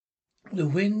The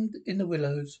Wind in the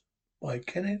Willows by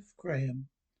Kenneth Grahame.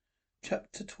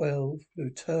 Chapter 12. The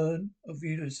Return of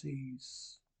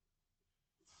Ulysses.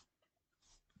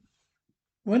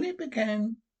 When it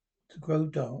began to grow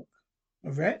dark,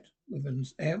 a rat, with an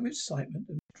air of excitement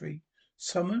and victory,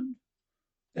 summoned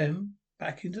them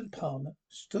back into the parlour,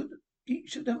 stood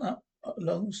each of them up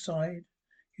alongside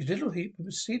his little heap, and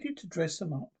proceeded to dress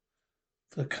them up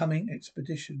for the coming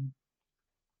expedition.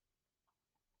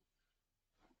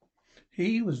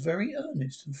 He was very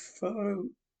earnest and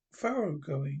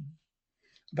thoroughgoing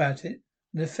about it.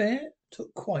 The affair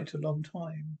took quite a long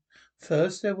time.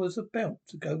 First there was a belt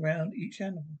to go round each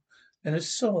animal, then a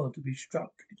sword to be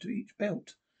struck into each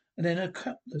belt, and then a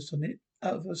cutlass on it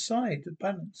other side to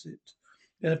balance it,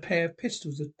 then a pair of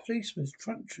pistols, a policeman's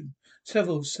truncheon,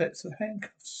 several sets of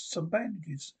handcuffs, some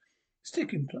bandages,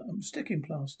 sticking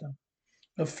plaster,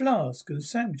 a flask and a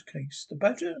sandwich case. The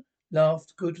badger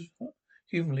laughed good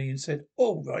humourously and said,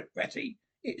 "All right, Ratty,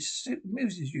 it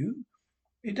amuses you.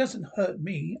 It doesn't hurt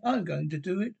me. I'm going to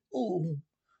do it all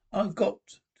I've got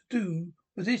to do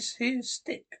with this here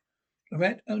stick." The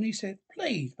rat only said,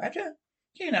 "Please, Badger,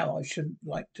 do you know I shouldn't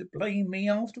like to blame me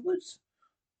afterwards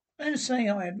and say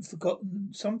I hadn't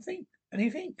forgotten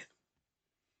anything?"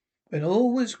 When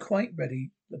all was quite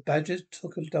ready, the badger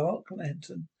took a dark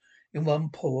lantern in one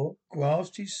paw,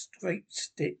 grasped his great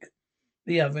stick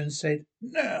the other, and said,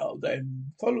 "Now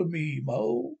then, follow me,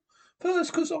 Mole.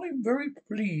 First, 'cause I'm very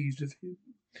pleased with you.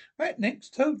 Rat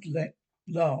next, Toad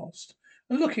last.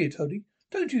 And look here, Toady,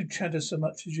 don't you chatter so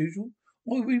much as usual,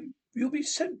 or you'll be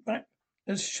sent back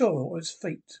as sure as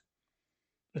fate."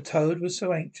 The Toad was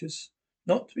so anxious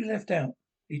not to be left out,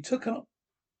 he took up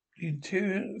the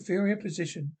inferior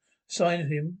position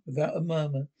assigned him without a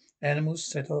murmur. The animals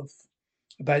set off.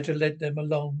 The badger led them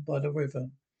along by the river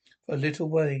for a little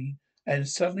way, and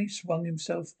suddenly swung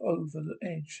himself over the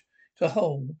edge to a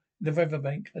hole in the river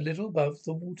bank a little above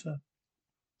the water.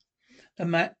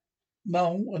 The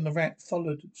mole and the rat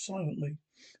followed silently,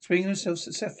 swinging themselves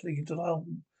successfully into the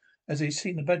hole as they had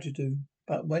seen the badger do.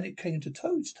 But when it came to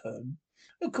Toad's turn,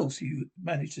 of course he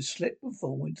managed to slip and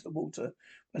fall into the water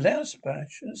with a loud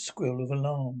splash and a squeal of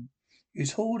alarm. He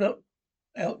was hauled out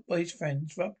by his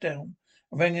friends, rubbed down,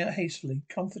 and ran out hastily,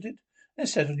 comforted, and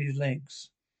set on his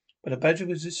legs. But the badger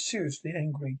was seriously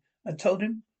angry, and told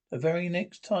him the very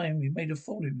next time he made a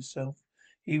fool of himself,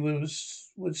 he would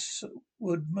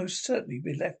most certainly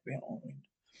be left behind.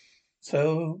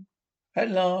 So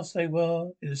at last they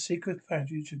were in a secret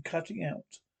passage and the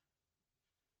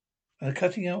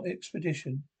cutting out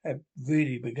expedition had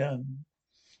really begun.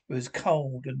 It was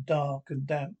cold and dark and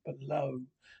damp and low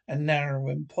and narrow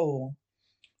and poor.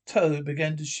 Toad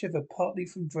began to shiver, partly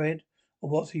from dread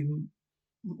of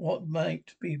what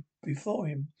might be before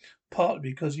him, partly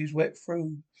because he was wet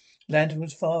through. Lantern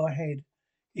was far ahead.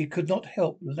 He could not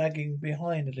help lagging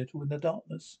behind a little in the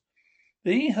darkness.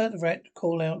 Then he heard the rat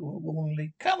call out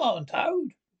warningly, "Come on,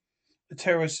 Toad!" The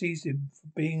terror seized him for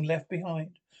being left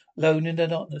behind, alone in the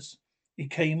darkness. He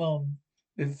came on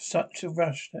with such a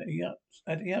rush that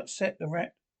he upset the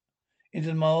rat into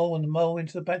the mole and the mole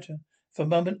into the badger. For a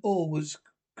moment all was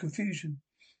confusion.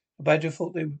 The badger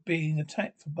thought they were being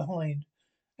attacked from behind.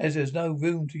 As there was no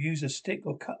room to use a stick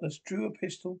or cutlass, drew a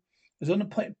pistol, was on the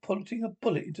point of putting a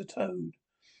bullet into Toad.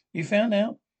 He found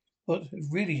out what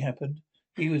had really happened.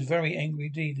 He was very angry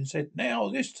indeed, and said, "Now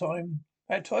this time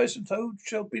that tiresome Toad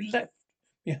shall be left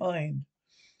behind."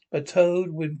 But Toad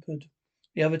whimpered.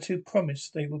 The other two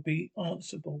promised they would be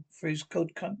answerable for his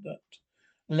good conduct.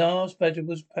 At last Badger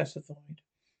was pacified.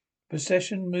 The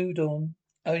procession moved on.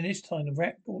 Only this time the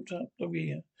rat brought up the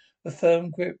rear, a firm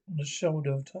grip on the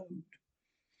shoulder of Toad.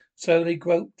 So they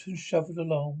groped and shuffled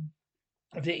along,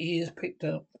 with their ears picked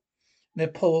up, and their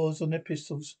paws on their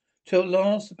pistols, till at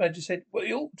last the badger said,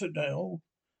 "We ought to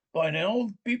by now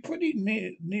be pretty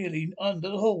nearly under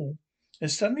the hall." And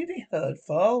suddenly they heard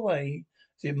far away,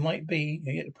 as it might be,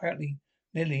 and yet apparently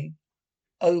nearly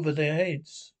over their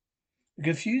heads, a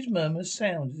confused murmur of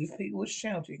sound, as if people were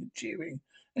shouting and cheering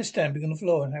and stamping on the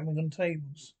floor and hammering on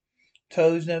tables.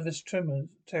 Toad's nervous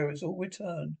terrors all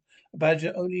returned. The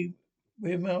badger only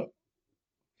remarked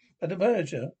But the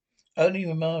verger only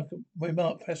remarked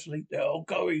passively, There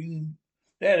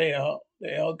they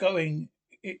are going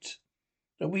it,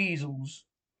 the weasels."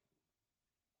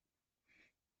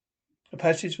 The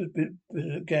passage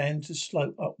began to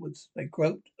slope upwards. They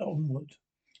groped onward.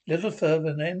 A little further,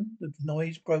 and then the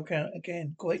noise broke out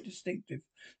again, quite distinctive.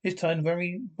 This time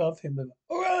very above him, with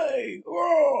 "Hooray!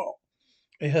 Hurrah!"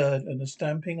 they heard, and the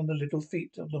stamping on the little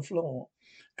feet on the floor,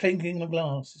 clinking of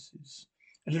glasses,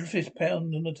 a little fist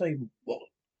pound on the table.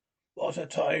 What a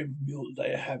time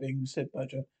they're having, said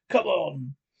Badger. Come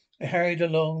on. They hurried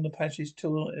along the passage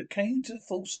till it came to a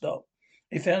full stop.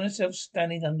 They found themselves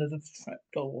standing under the trap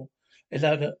door. It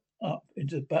led up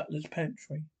into the butler's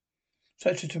pantry.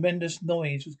 Such a tremendous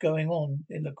noise was going on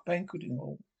in the banqueting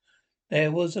hall.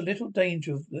 There was a little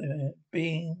danger of their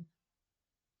being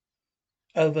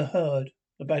overheard.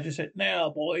 The Badger said, "Now,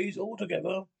 boys, all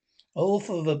together." All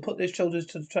four of them put their shoulders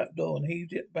to the trapdoor and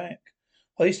heaved it back.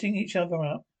 Hoisting each other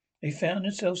up, they found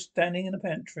themselves standing in the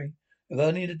pantry, with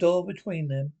only the door between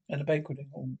them and the banqueting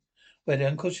hall, where their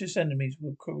unconscious enemies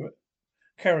were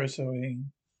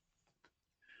carousing.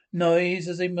 Noise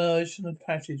as they emerged from the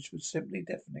passage was simply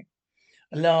deafening.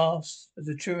 At last, as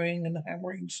the chewing and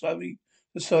hammering slowly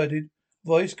subsided, a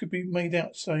voice could be made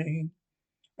out saying,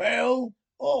 "Well,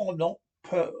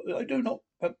 I do not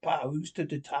propose to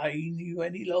detain you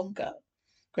any longer."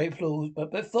 Great applause.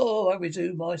 But before I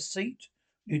resume my seat,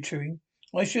 chewing,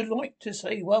 I should like to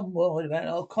say one word about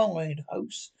our kind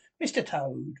host, Mr.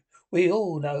 Toad. We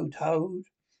all know Toad.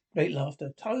 Great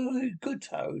laughter. Toad, good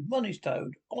Toad, honest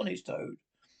Toad.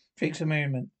 Shrieks of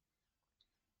merriment.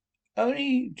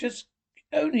 Only just,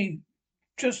 only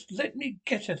just let me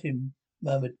get at him,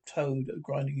 murmured Toad,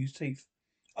 grinding his teeth.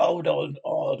 Hold on,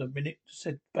 a minute,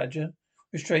 said Badger,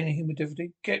 restraining him with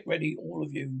difficulty. Get ready, all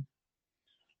of you.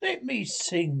 Let me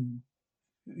sing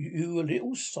you a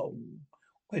little song,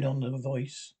 went on the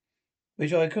voice,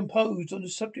 which I composed on the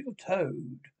subject of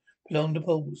Toad. Prolonged a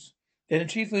pause. Then the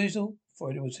chief weasel,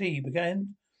 for it was he,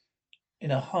 began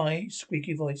in a high,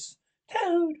 squeaky voice.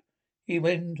 Toad! He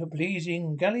went a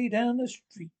pleasing galley down the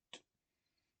street.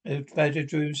 The Badger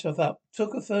drew himself up,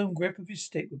 took a firm grip of his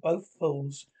stick with both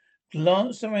paws,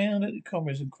 glanced around at the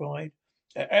comrades and cried,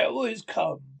 "The hour is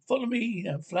come. Follow me,"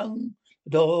 and flung the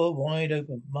door wide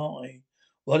open. My,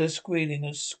 what a squealing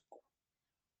and a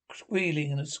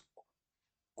squeaking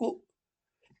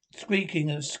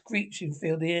and a screeching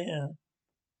filled the air.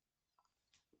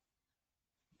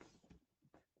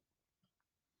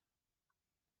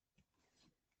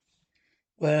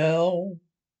 Well,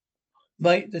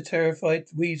 mate, the terrified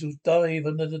weasels dive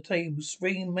under the table,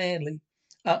 springing madly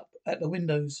up at the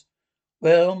windows.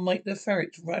 Well, mate, the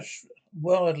ferrets rush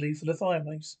wildly for the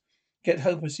fireplace, get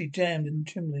hopelessly jammed in the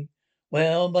chimney.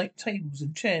 Well, mate, tables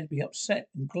and chairs be upset,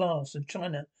 and glass and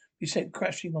china be sent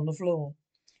crashing on the floor.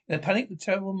 In a panic, the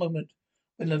terrible moment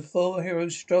when the four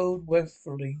heroes strode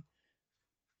wailfully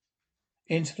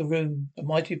into the room, the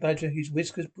mighty Badger, his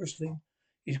whiskers bristling,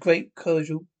 his great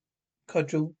cudgel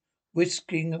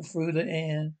whisking through the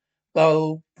air,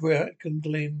 bow, brick and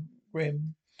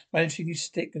grim, brandishing his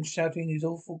stick and shouting his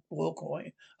awful war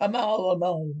cry, "A mole, a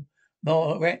mole!"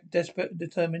 Rat, desperate and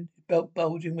determined, his belt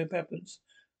bulging with weapons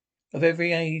of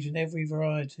every age and every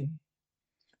variety.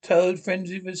 Toad,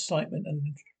 frenzied with excitement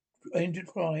and injured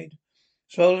pride,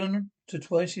 swollen to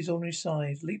twice his ordinary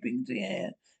size, leaping into the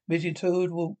air, emitting Toad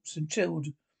whoops and chilled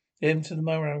them to the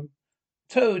marrow.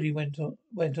 Toad, he went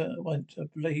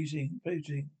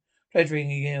pleasuring,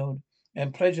 he yelled,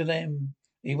 and pleasure them.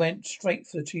 He went straight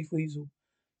for the chief weasel.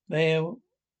 They,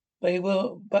 they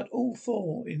were but all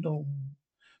four in all.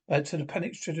 But to the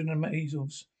panic-stricken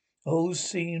weasels, the whole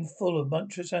scene full of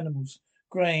monstrous animals,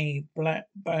 grey, black,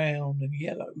 brown, and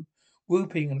yellow,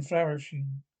 whooping and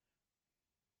flourishing.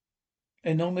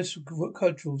 Enormous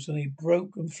cudgels, and he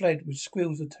broke and fled with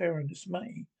squeals of terror and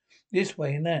dismay, this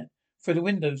way and that, through the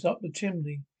windows, up the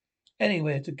chimney,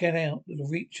 anywhere to get out of the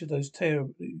reach of those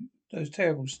terrible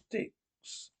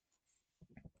sticks.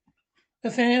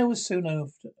 The fair was soon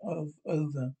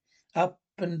over. Up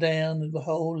and down the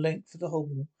whole length of the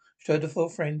hall strode the four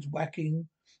friends, whacking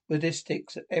with their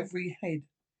sticks at every head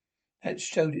that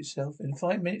showed itself. In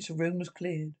 5 minutes the room was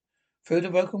cleared. Through the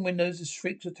broken windows the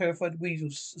shrieks of terrified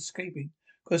weasels escaping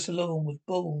across the lawn was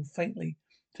borne faintly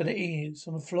to their ears.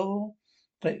 On the floor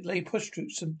lay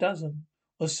prostrate some dozen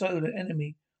or so the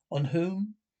enemy, on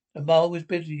whom the mole was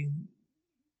busy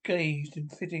gazed in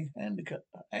fitting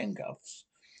handcuffs.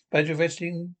 Badger,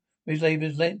 resting with his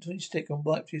labours, leant on his stick and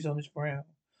wiped his honest brow.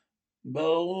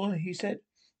 "Well," he said,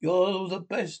 "you're the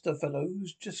best of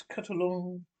fellows. Just cut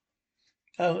along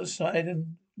outside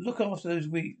and look after those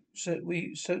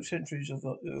sentries of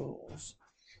yours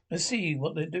and see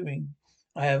what they're doing.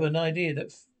 I have an idea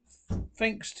that,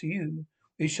 thanks to you,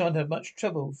 we shan't have much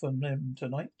trouble from them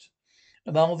tonight."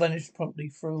 The mole vanished promptly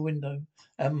through a window,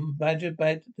 and Badger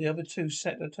bade the other two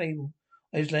set the table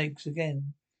on his legs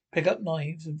again, pick up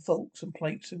knives and forks and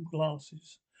plates and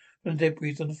glasses from the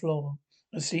debris on the floor,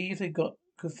 and see if they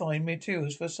could find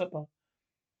materials for supper.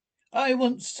 "I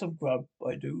want some grub,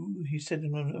 I do," he said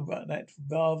in that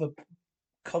rather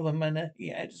common manner he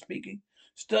had speaking.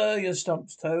 "Stir your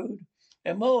stumps, Toad.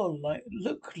 more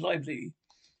look lively.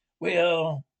 We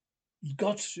are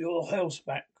got your house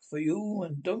back for you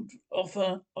and don't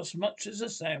offer us much as a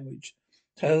sandwich.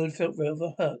 Toad felt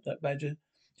rather hurt that Badger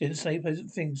didn't say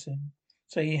pleasant things to him.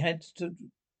 So he had to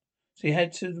so he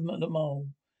had to the mole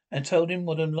and told him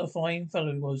what a fine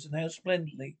fellow he was and how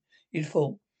splendidly he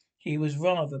thought. He was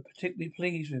rather particularly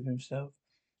pleased with himself.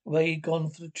 The way he'd gone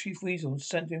for the chief weasel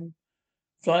sent him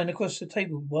flying across the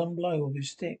table with one blow of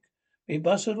his stick. But he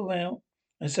bustled about,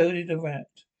 and so did the rat.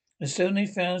 And soon they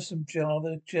found some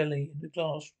Java jelly in the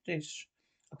glass dish,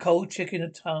 a cold chicken, a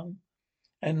tongue,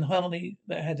 and hardly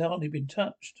that had hardly been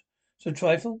touched. Some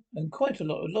trifle and quite a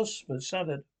lot of loss for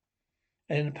salad.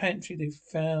 And in the pantry they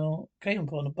came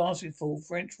upon a basketful of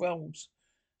French rolls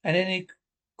and any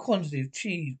quantity of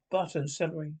cheese, butter, and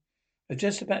celery. They were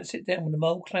just about to sit down when the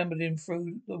mole clambered in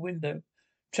through the window,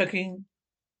 chucking,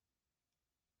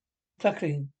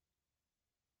 clucking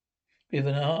with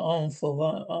an armful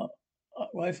of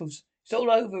rifles. It's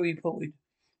all over, he reported.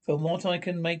 From what I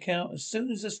can make out, as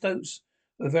soon as the stoats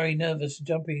were very nervous and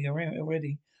jumping around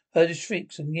already, heard the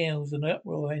shrieks and yells and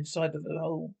uproar inside of the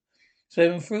hole. So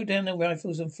they threw down their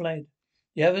rifles and fled.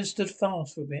 The others stood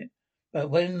fast for a bit, but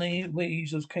when the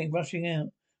weasels came rushing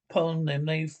out upon them,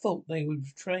 they thought they were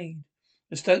betrayed.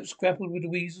 The stoats grappled with the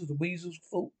weasels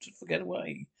fought to get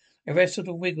away. They wrestled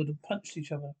and wiggled and punched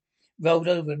each other, rolled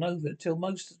over and over till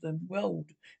most of them rolled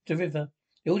to the river.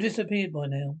 They all disappeared by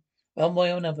now, one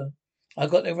way or another. I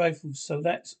got their rifles, so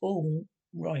that's all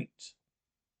right.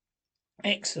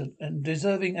 Excellent and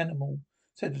deserving animal,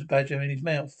 said the badger in his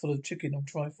mouth full of chicken and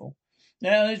trifle.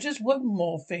 Now, there's just one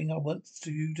more thing I want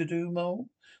you to do, Mole.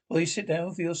 Will you sit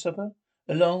down for your supper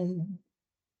along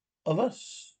of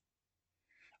us?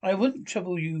 I wouldn't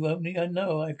trouble you, only I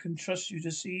know I can trust you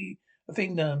to see a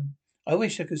thing done. I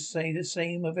wish I could say the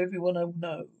same of everyone I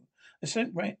know. A slick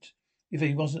rat, if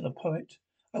he wasn't a poet.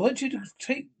 I want you to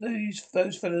take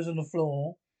those fellows on the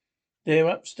floor. They're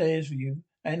upstairs with you,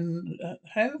 and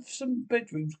have some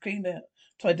bedrooms cleaned out,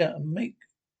 tied out, and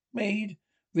made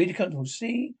really comfortable.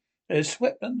 See, they're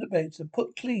swept under beds and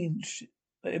put clean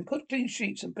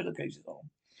sheets and pillowcases on.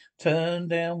 Turn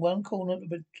down one corner of the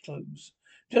bedclothes,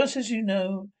 just as you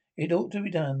know it ought to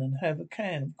be done, and have a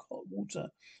can of hot water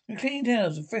and clean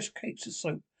towels and fresh cakes of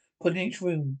soap put in each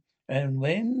room. And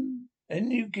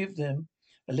you give them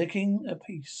a licking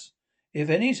apiece. If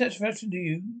any satisfaction to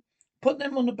you, put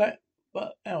them on the back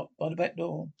but out by the back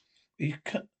door.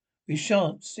 We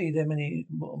shan't see them any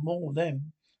more of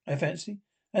them, I fancy.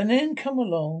 And then come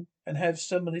along and have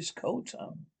some of this cold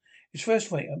tongue. It's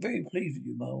first rate. I'm very pleased with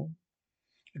you, Mole.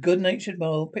 The good-natured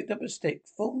Mole picked up a stick,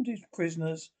 formed his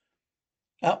prisoners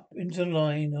up into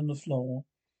line on the floor,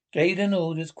 gave them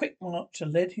orders, quick march,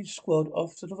 and led his squad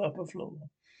off to the upper floor.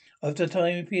 After a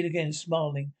time, he appeared again,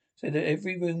 smiling, said that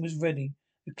every room was ready,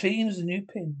 as clean as a new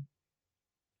pin.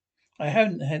 I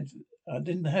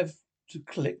didn't have to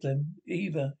collect them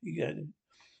either, he added.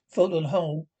 Thought on the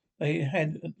whole, they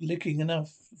had licking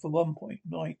enough for one point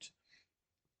night.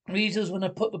 Weasels, when I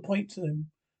put the point to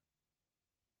them,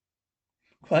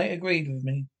 quite agreed with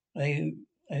me. They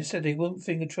said they wouldn't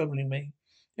think of troubling me.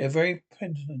 They were very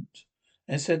penitent,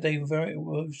 and said they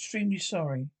were extremely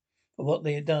sorry for what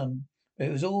they had done. But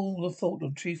it was all the fault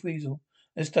of Chief Weasel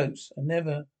and Stoats, and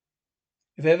never,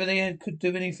 if ever could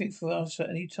do anything for us at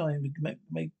any time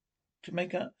to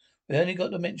make up, we only got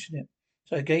to mention it.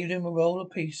 So I gave them a roll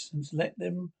apiece and let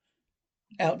them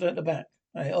out at the back.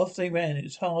 And off they ran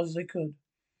as hard as they could.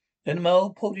 Then the mole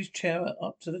pulled his chair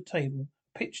up to the table,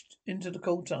 pitched into the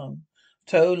cold tongue,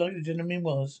 Toad, like the gentleman he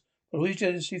was, but always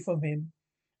jealousy from him,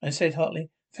 and said heartily,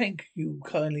 "Thank you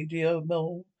kindly, dear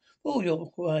mole, for all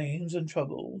your pains and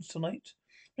troubles tonight,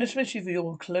 and especially for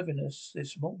your cleverness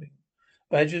this morning."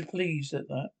 Badger was pleased at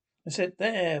that, and said,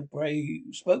 "There,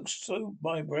 spoke so,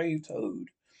 my brave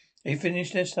Toad." They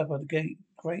finished their supper to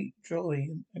great joy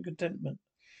and contentment,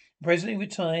 and presently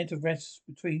retired to rest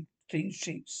between clean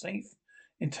sheets, safe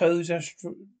in Toad's ash,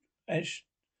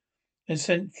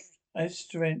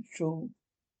 residential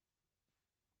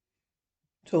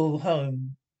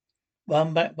home,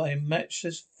 run back by a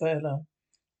matchless fella,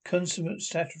 consummate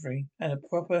statutory, and a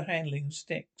proper handling of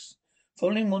sticks.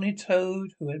 Following morning,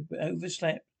 Toad, who had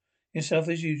overslept himself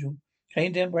as usual,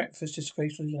 came down breakfast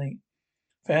disgracefully late.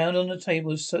 Found on the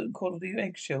table a certain quantity of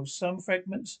eggshells, some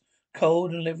fragments,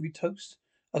 cold and livery toast,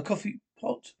 a coffee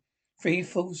pot, 3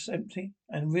 fourths empty,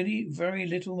 and really very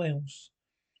little else,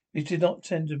 which did not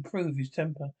tend to improve his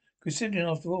temper, considering,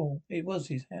 after all, it was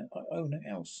his own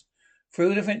house.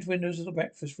 Through the French windows of the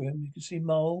breakfast room, you could see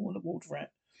Mole and the water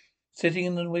rat sitting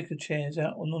in the wicker chairs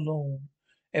out on the lawn,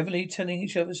 evidently telling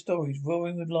each other stories,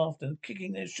 roaring with laughter, and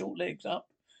kicking their short legs up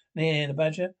Near the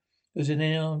Badger, who was in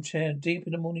an armchair deep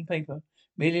in the morning paper,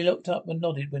 merely looked up and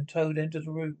nodded when Toad entered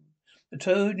the room. The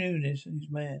Toad knew this and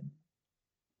his man.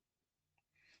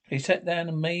 He sat down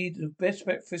and made the best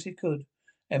breakfast he could,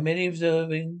 and merely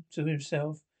observing to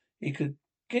himself he could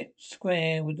get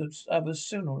square with the others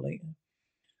sooner or later.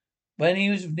 When he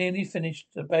was nearly finished,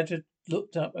 the Badger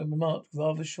looked up and remarked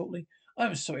rather shortly,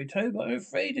 "I'm sorry, Toad, but I'm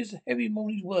afraid there's a heavy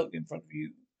morning's work in front of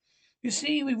you. You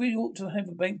see, we really ought to have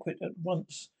a banquet at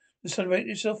once to celebrate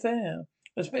this affair.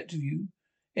 I expect of you.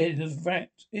 It is a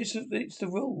fact. It's the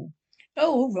rule."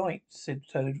 "Oh, all right," said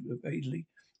Toad evasively.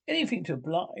 "Anything to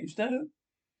oblige, though.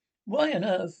 Why on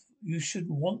earth you should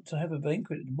want to have a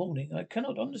banquet in the morning, I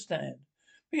cannot understand.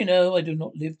 But you know, I do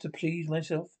not live to please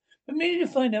myself, but merely to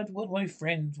find out what my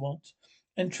friends want,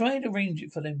 and try and arrange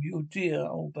it for them, you dear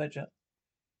old Badger."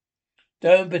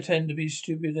 "Don't pretend to be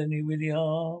stupider than you really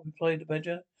are," replied the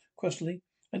Badger crossly,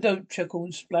 "and don't chuckle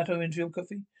and splatter into your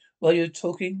coffee while you're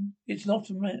talking. It's not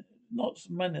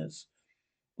manners.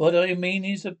 What I mean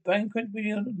is a banquet will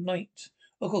be on night.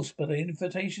 Of course, but the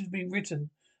invitation's been written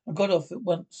and got off at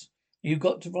once. You've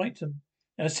got to write them.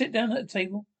 Now sit down at the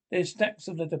table. There's stacks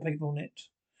of letter paper on it,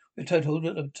 with total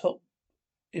at the top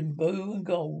in blue and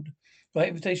gold. Write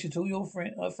invitation to all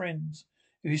our friends.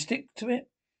 If you stick to it,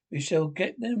 we shall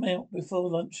get them out before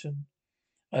luncheon.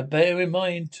 I bear in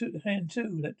mind too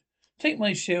that take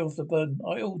my share of the burden.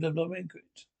 I order the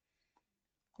banquet."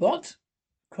 "What?"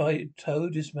 cried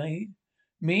Toad, dismayed.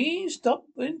 "Me stop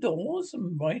indoors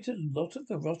and write a lot of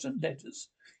the rotten letters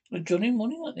on a jolly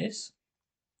morning like this?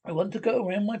 I want to go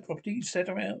around my property, set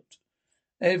out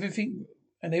everything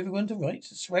and everyone to write,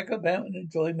 swagger about and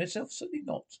enjoy myself. Certainly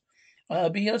not.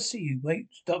 I'll see you. Wait,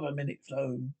 stop a minute,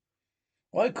 Flo.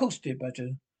 Why, of course, dear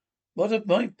Badger. What of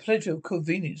my pleasure of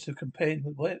convenience of compared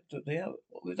with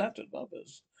that of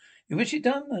others? You wish it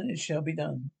done, and it shall be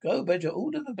done. Go, Badger,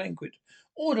 order the banquet.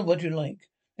 Order what you like.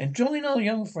 And join our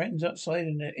young friends outside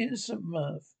in their innocent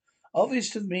mirth. Obvious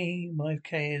to me, my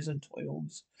cares and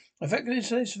toils. I factor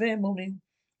this fair morning,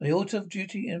 the altar of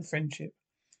duty and friendship.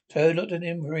 Toad looked at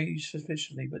him very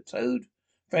suspiciously, but Toad,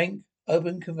 frank,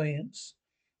 open conveyance,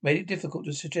 made it difficult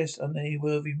to suggest any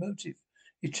worthy motive,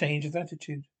 his change of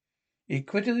attitude. He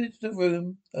quitted the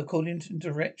room according to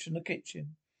direction of the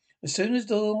kitchen. As soon as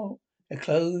the door had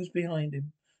closed behind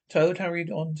him, Toad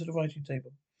hurried on to the writing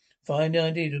table. Fine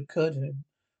idea had occurred to him.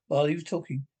 While he was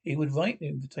talking, he would write the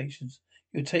invitations.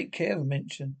 He would take care of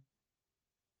mention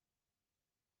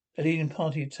the leading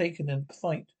party had taken in the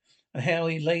fight, and how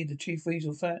he laid the chief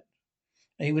weasel fat.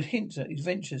 And he would hint at his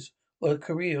ventures or a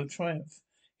career of triumph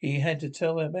he had to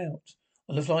tell about.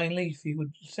 On the flying leaf, he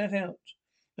would set out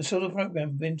a sort of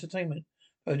program of entertainment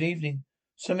for an evening,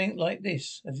 something like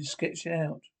this, as he sketched it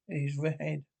out in his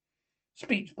head.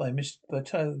 Speech by Mr.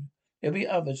 Toad. There'll be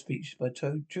other speeches by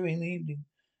Toad during the evening,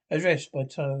 addressed by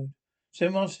Toad. So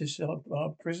masters our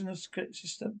prisoner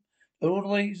system, the old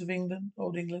ways of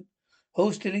old England,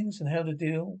 horse dealings and how to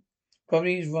deal,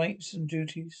 probably his rights and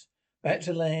duties, back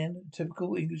to land, a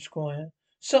typical English squire,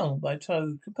 sung by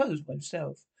Toad, composed by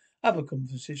himself, other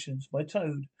compositions by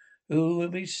Toad, who will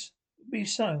be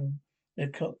sung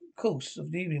in the course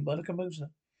of the evening by the composer.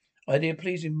 Idea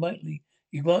pleased him mightily.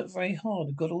 He worked very hard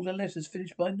and got all the letters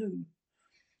finished by noon.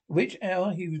 At which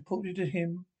hour he reported to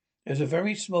him there was a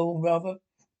very small, rather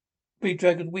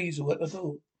bedraggled weasel at the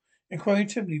door, inquiring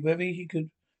timidly whether he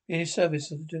could be in service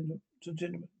to the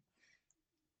gentleman.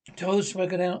 Toad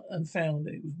swaggered out and found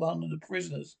it was one of the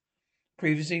prisoners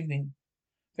previous evening.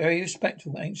 Very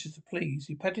respectful, anxious to please.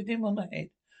 He patted him on the head,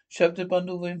 shoved a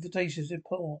bundle of invitations in his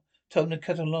paw, told him to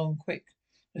cut along quick,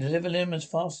 and deliver them as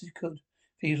fast as he could.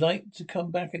 If he liked to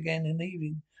come back again in the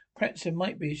evening, perhaps there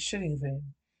might be a shilling for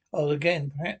him. Or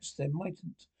again, perhaps there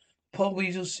mightn't. The poor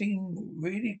weasel seemed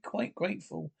really quite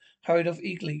grateful, hurried off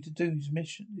eagerly to do his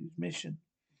mission.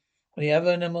 When the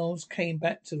other animals came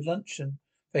back to luncheon,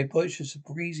 very boisterous and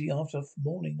breezy after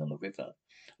morning on the river,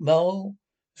 Mole,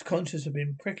 his conscience had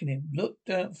been pricking him, looked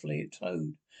doubtfully at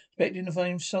Toad, expecting to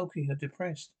find him sulky or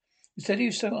depressed. Instead, he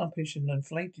was so uppish and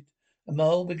inflated, and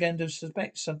Mole began to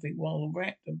suspect something while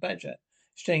Rat and Badger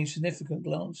exchanged significant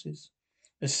glances.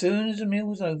 As soon as the meal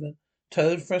was over,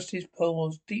 Toad thrust his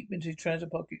paws deep into his trouser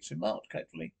pockets, remarked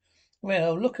casually,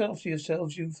 "Well, look after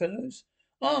yourselves, you fellows.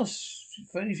 Ask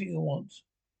for anything you want,"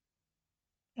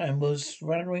 and was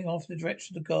rattling off in the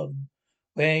direction of the garden,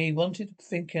 where he wanted to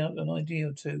think out an idea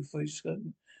or two for his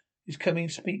coming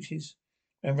speeches.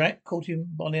 When Rat caught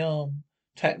him by the arm,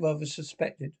 Tack rather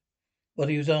suspected what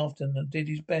he was after and did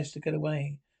his best to get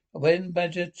away. But when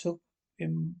Badger took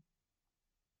him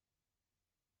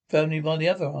firmly by the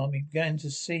other arm, he began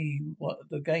to see what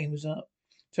the game was up.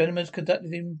 Tournaments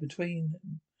conducted him between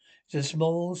them. It's a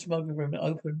small smoking room that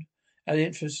opened at the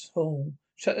entrance hall,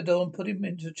 shut the door and put him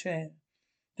into a chair.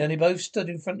 Then they both stood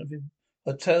in front of him.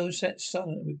 Toad sat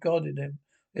silent and regarded them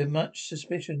with much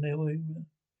suspicion.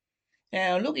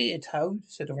 Now, look here, Toad,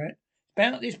 said the rat.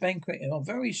 About this banquet, and I'm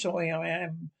very sorry I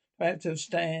am to have to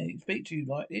stand and speak to you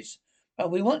like this, but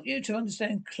we want you to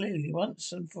understand clearly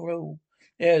once and for all.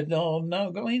 There's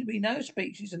going to be no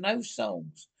speeches and no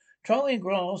songs. Try and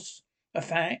grasp the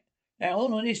fact that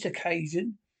on this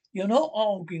occasion, you're not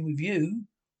arguing with you.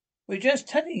 We're just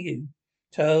telling you.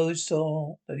 Toad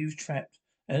saw that he was trapped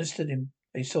and understood him.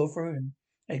 They saw through him.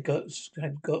 Had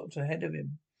got ahead of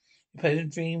him. The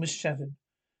pleasant dream was shattered.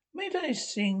 May I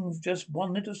sing just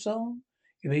one little song?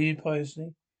 He repeated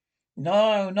piously.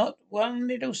 No, not one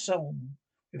little song,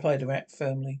 replied the rat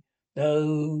firmly,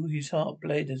 though his heart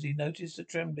bled as he noticed the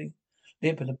trembling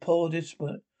lip and the poor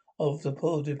disappointed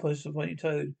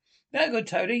Toad. No good,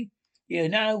 Toady. You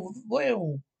know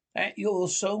well that your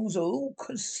songs are all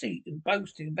conceit and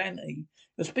boasting and vanity.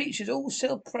 Your speech is all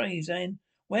self-praise and,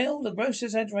 well, the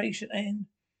grossest adoration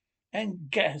and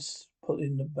gas, put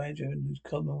in the badger in his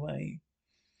common way.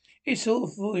 It's all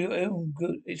for your own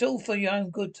good. It's all for your own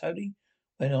good, Toady,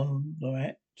 went on the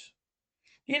rat.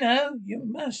 You know, you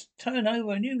must turn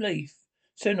over a new leaf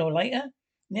sooner or later.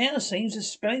 Now seems a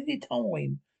splendid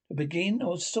time to begin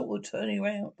or sort of turning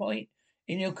around point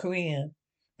in your career.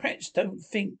 Perhaps don't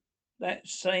think that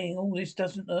saying all this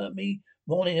doesn't hurt me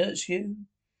more than it hurts you.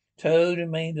 Toad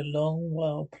remained a long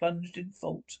while plunged in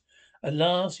thought. At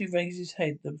last he raised his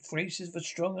head, the traces of a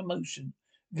strong emotion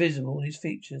visible in his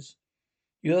features.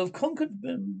 You have conquered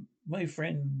them, my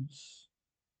friends,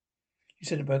 he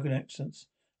said in broken accents.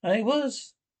 And it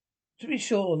was, to be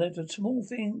sure, that a small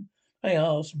thing I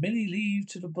asked, merely leave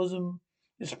to the bosom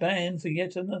expand for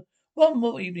yet one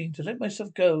more evening to let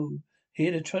myself go,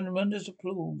 hear the tremendous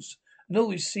applause, and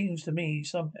always seems to me,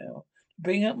 somehow, to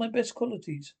bring out my best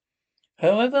qualities.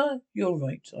 However, you're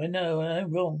right, I know, and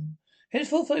I'm wrong.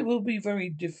 Henceforth I will be very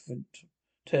different,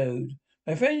 Toad.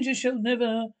 My friends, you shall never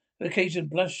have occasion to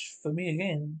blush for me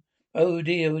again. Oh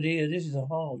dear, this is a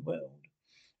hard world.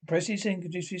 Pressed his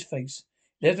handkerchief to his face,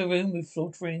 left the room with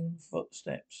faltering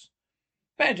footsteps.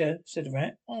 Badger, said the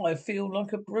rat, I feel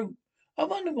like a brute. I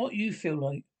wonder what you feel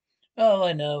like. Oh,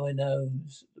 I know,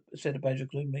 said the badger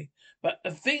gloomily. But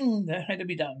the thing that had to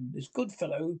be done. This good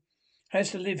fellow has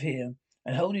to live here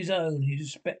and hold his own.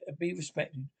 Be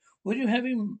respected. Would you have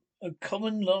him a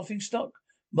common laughing stock,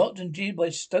 mocked and jeered by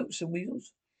stoats and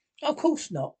weasels? Of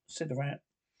course not, said the rat.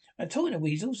 And talking of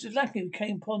weasels, it's lucky we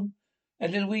came upon a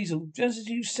little weasel just as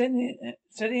you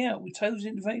setting out with Toad's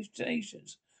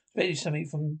invitations. Expected something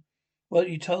from what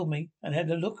you told me, and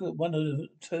had a look at one of the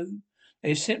two.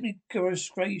 They are simply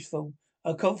disgraceful.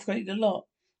 I confiscated the lot,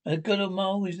 and the good old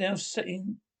mole is now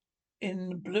sitting in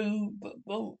the blue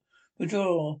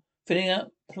boudoir, filling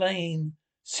up plain,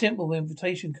 simple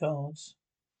invitation cards.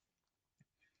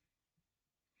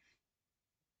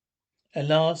 At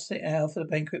last the hour for the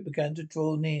banquet began to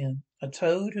draw near. A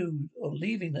Toad who, on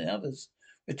leaving the others,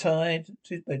 retired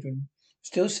to his bedroom,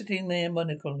 still sitting there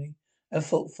melancholy and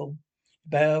thoughtful, his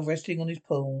brow resting on his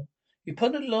paw. He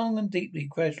pondered long and deeply.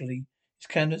 Gradually, his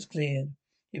countenance cleared.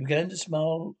 He began to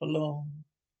smile along.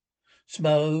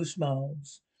 Smiles.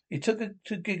 He took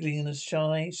to giggling in a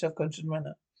shy, self-conscious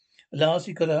manner. At last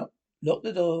he got up, locked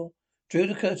the door, drew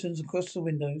the curtains across the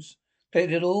windows,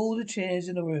 collected all the chairs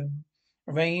in the room,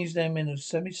 arranged them in a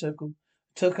semicircle,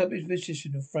 took up his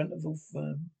position in front of the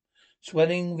firm,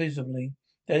 swelling visibly.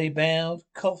 Then he bowed,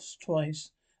 coughed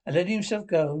twice, and letting himself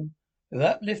go, with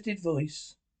uplifted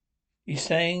voice, he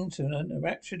sang to an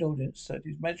enraptured audience that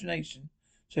his imagination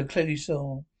so clearly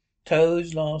saw.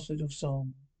 Toad's last little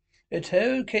song. The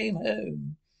Toad came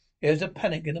home. There was a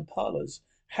panic in the parlours,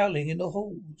 howling in the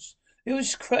halls. There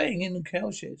was crying in the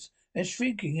cowsheds and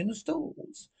shrieking in the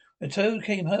stalls. When Toad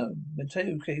came home, the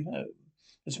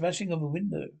smashing of a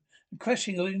window, the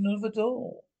crashing of a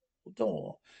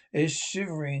door, is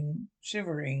shivering,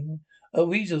 of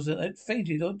weasels that had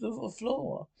fainted on the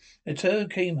floor. The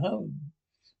Toad came home.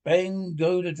 Bang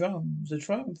go the drums, the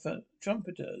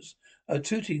trumpeters are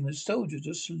tooting, the soldiers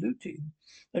are saluting,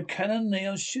 the cannon they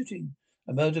are shooting,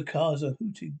 the motor cars are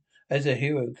hooting as the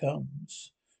hero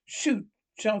comes. Shoot,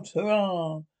 shout,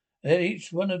 hurrah! Let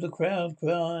each one of the crowd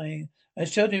cry and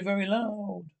shout it very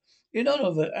loud. In honor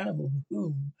of the animal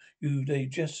whom they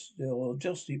are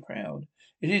justly proud.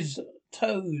 It is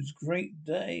Toad's great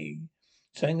day.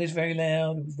 Sang this very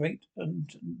loud with great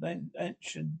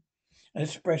action and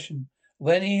expression.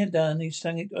 When he had done, he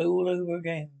sang it all over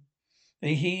again.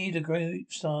 Then he heaved a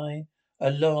great sigh,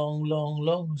 a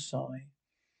long sigh.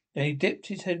 Then he dipped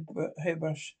his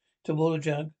hairbrush to water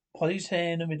jug Polly's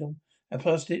hair in the middle, and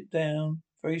plastered it down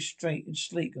very straight and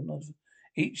sleek on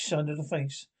each side of the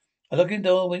face. A looking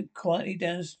doll went quietly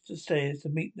down the stairs to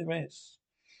meet the rest,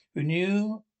 who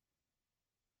knew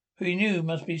who he knew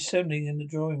must be assembling in the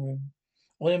drawing room.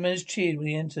 All the men cheered when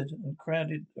he entered and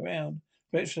crowded around,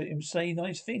 congratulating him, saying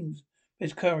nice things for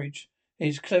his courage,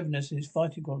 his cleverness, and his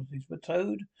fighting qualities. But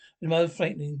Toad, with most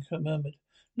faintly, murmured,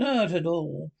 "Not at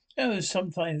all.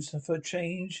 Sometimes for a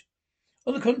change."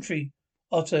 On the contrary,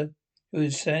 Otter, who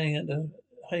was standing at the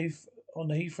on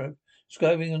the heathrow,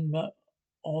 describing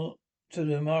on to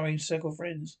the admiring circle of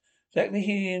friends, exactly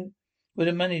he would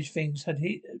have managed things had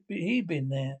he been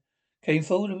there. Came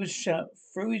forward with a shout,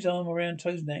 threw his arm around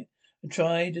Toad's neck, and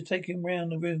tried to take him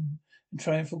round the room in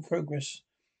triumphal progress.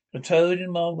 The Toad in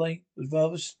Marway was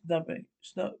rather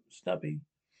snubby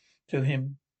to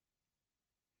him,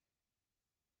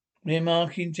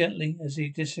 remarking gently as he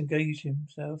disengaged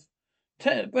himself.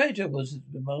 Badger was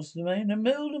the mastermind, and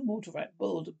Mill and Water Rat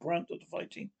bore the brunt of the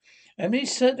fighting. Emily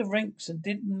set the ranks and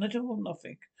did little or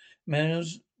nothing.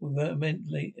 Mills was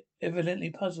evidently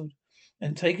puzzled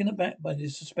and taken aback by the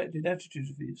suspected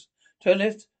attitudes of his. To her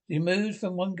left, he moved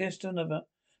from one guest to another,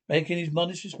 making his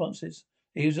modest responses.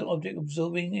 He was an object of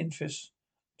absorbing interest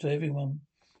to everyone.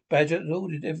 Badger had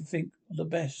ordered everything of the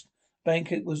best.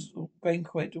 Banquet was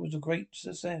a great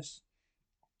success.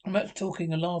 Much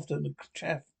talking and laughter and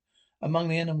chaff among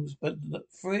the animals, but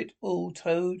through it all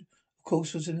Toad, of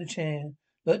course, was in the chair,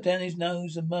 looked down his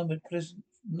nose and murmured pleasant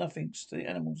nothings to the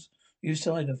animals either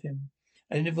side of him.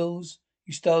 At intervals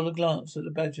he stole a glance at the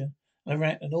badger and the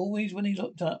rat, and always when he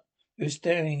looked up, they were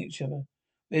staring at each other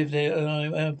with their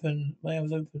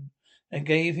mouths open, and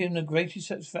gave him the greatest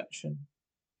satisfaction.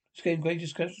 It gave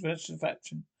greatest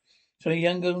satisfaction. So the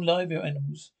younger and livelier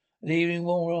animals, as the evening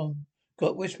wore on,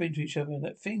 got whispering to each other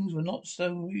that things were not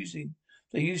so amusing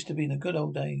as they used to be in the good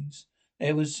old days.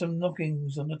 There was some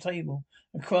knockings on the table,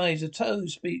 and cries of Toad,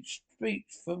 speech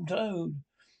from Toad.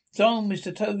 Song,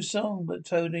 Mr. Toad's song, but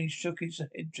Tony shook his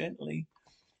head gently,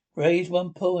 raised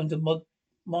one paw into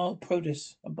mild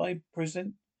protest, and by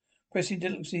pressing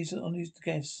delicacies on his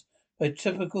guests, by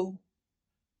topical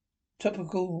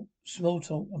small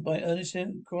talk, and by earnest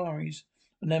inquiries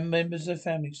from their members of their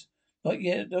families, not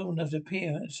yet old enough to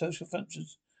appear at social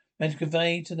functions, meant to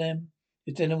convey to them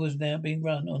the dinner was now being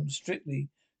run on strictly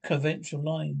conventional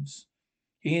lines.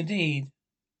 He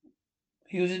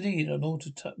was indeed an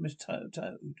altered Miss Toad.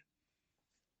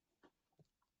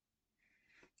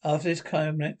 After this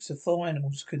climax, the four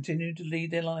animals continued to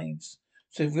lead their lives,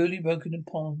 so rudely broken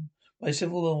upon by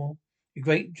civil war, with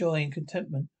great joy and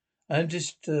contentment,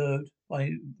 undisturbed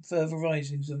by further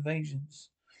risings and invasions.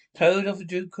 Toad offered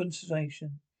due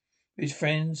consideration. His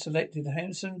friends selected a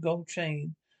handsome gold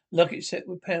chain, locket set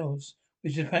with pearls,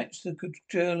 which attached to the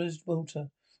jeweler's Walter.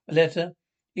 A letter,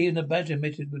 even the badger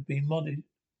admitted, would be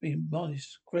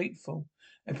modest, grateful,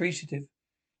 appreciative.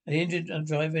 And the engine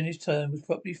driver in his turn was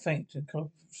properly thanked and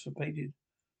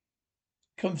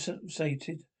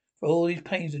compensated for all his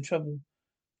pains and trouble.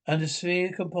 Under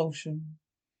severe compulsion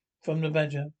from the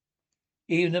badger,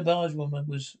 even the barge woman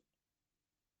was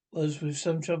with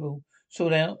some trouble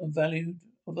sought out and valued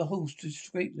of the horse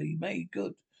discreetly made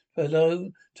good.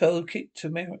 Although Toad kicked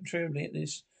terribly at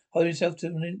this, holding himself to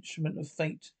an instrument of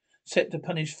fate, set to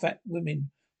punish fat women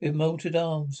with molted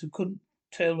arms who couldn't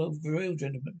tell of the real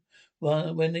gentleman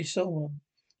when they saw one.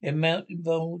 The amount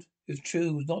involved, if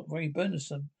true, was not very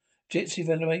burdensome. Gypsy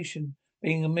valuation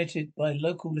being omitted by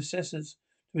local assessors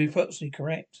to be approximately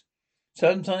correct.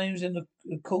 Sometimes in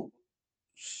the course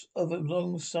of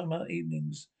long summer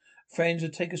evenings, friends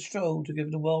would take a stroll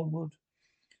together to Wildwood.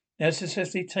 Now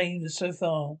successfully tamed so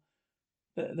far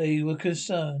that as they were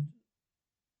concerned,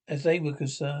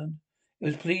 it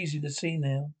was pleasing to see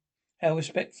now how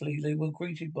respectfully they were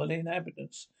greeted by the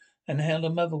inhabitants, and how the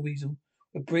mother weasel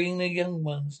would bring their young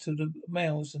ones to the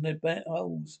mouths and their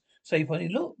holes, say funny,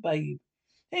 "Look, babe,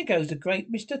 there goes the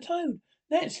great Mr. Toad.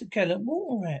 That's the gallant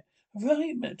water rat.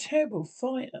 A terrible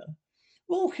fighter.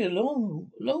 Walking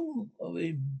along of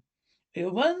him.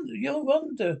 Your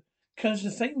wonder comes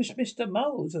the famous Mr.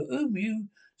 Moles, of whom you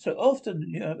so often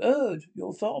you have heard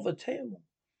your father tell."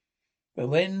 But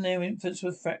when their infants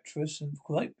were fractious and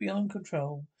quite beyond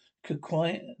control, could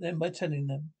quiet them by telling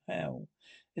them how,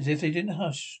 as if they didn't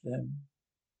hush them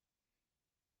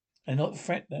and not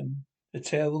fret them, the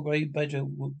terrible grey badger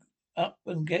would up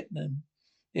and get them.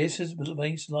 This is the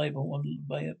base libel on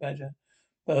the badger.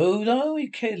 But although he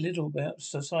cared little about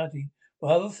society,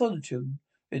 rather for the children,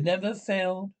 it never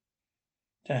failed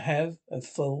to have its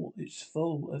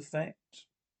full effect.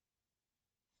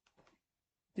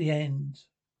 The end.